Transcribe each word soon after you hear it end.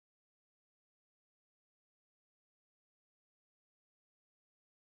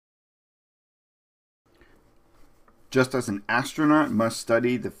Just as an astronaut must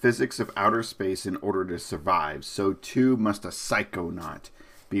study the physics of outer space in order to survive, so too must a psychonaut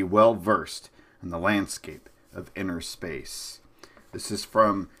be well versed in the landscape of inner space. This is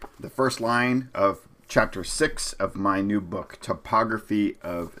from the first line of chapter 6 of my new book, Topography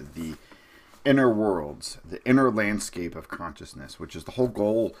of the Inner Worlds, the Inner Landscape of Consciousness, which is the whole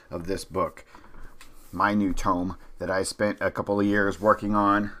goal of this book. My new tome that I spent a couple of years working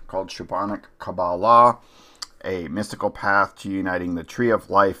on, called Shamanic Qabalah, a mystical path to uniting the tree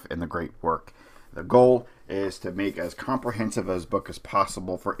of life and the great work. The goal is to make as comprehensive a book as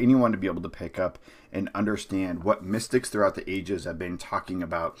possible for anyone to be able to pick up and understand what mystics throughout the ages have been talking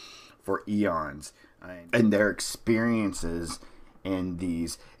about for eons and their experiences in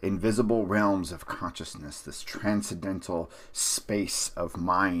these invisible realms of consciousness, this transcendental space of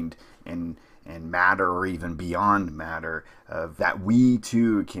mind and matter, or even beyond matter, that we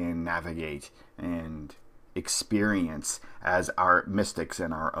too can navigate and experience as our mystics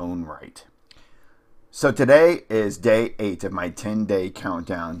in our own right. So today is day 8 of my 10-day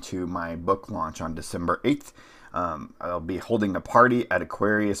countdown to my book launch on December 8th. I'll be holding a party at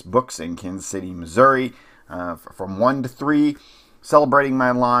Aquarius Books in Kansas City, Missouri, from 1 to 3, celebrating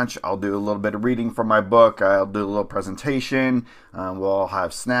my launch. I'll do a little bit of reading from my book. I'll do a little presentation. We'll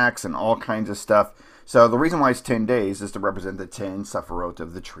have snacks and all kinds of stuff. So the reason why it's 10 days is to represent the 10 Sephiroth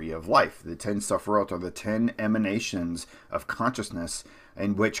of the Tree of Life. The 10 Sephiroth are the 10 emanations of consciousness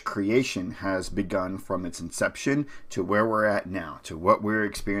in which creation has begun from its inception to where we're at now, to what we're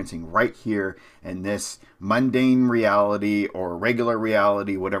experiencing right here in this mundane reality or regular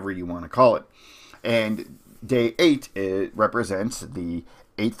reality, whatever you want to call it. And day 8, it represents the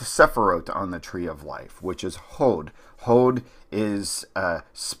 8th Sephiroth on the Tree of Life, which is Hod. Hod is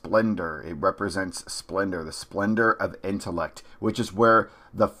splendor. It represents splendor, the splendor of intellect, which is where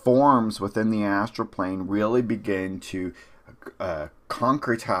the forms within the astral plane really begin to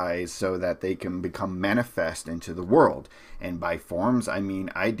concretize so that they can become manifest into the world. And by forms, I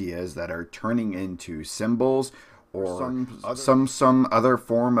mean ideas that are turning into symbols or some other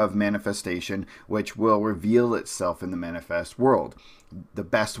form of manifestation which will reveal itself in the manifest world. The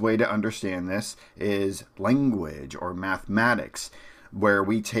best way to understand this is language or mathematics, where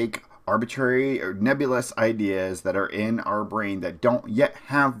we take arbitrary or nebulous ideas that are in our brain that don't yet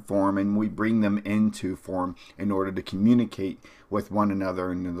have form, and we bring them into form in order to communicate with one another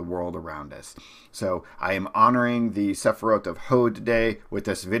and in the world around us. So I am honoring the Sephiroth of Hod today with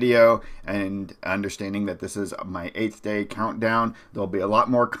this video, and understanding that this is my 8th day countdown. There'll be a lot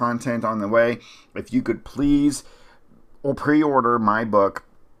more content on the way. If you could please pre-order my book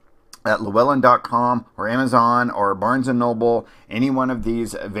at Llewellyn.com or Amazon or Barnes & Noble, any one of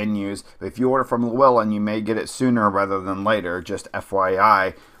these venues. If you order from Llewellyn, you may get it sooner rather than later, just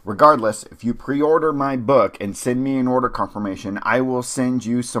FYI. Regardless, if you pre-order my book and send me an order confirmation, I will send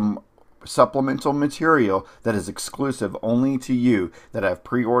you some supplemental material that is exclusive only to you that have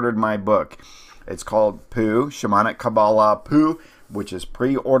pre-ordered my book. It's called POO, Shamanic Qabalah POO, which is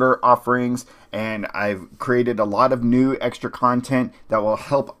pre-order offerings, and I've created a lot of new extra content that will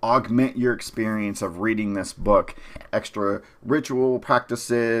help augment your experience of reading this book. Extra ritual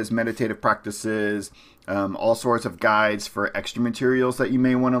practices, meditative practices, all sorts of guides for extra materials that you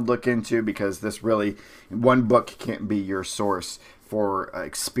may want to look into, because this really, one book can't be your source for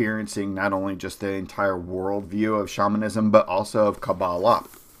experiencing not only just the entire worldview of shamanism, but also of Kabbalah.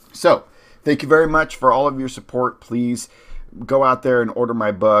 So, thank you very much for all of your support. Please go out there and order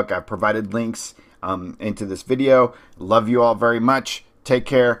my book. I've provided links into this video. Love you all very much. Take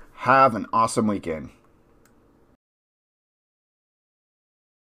care. Have an awesome weekend.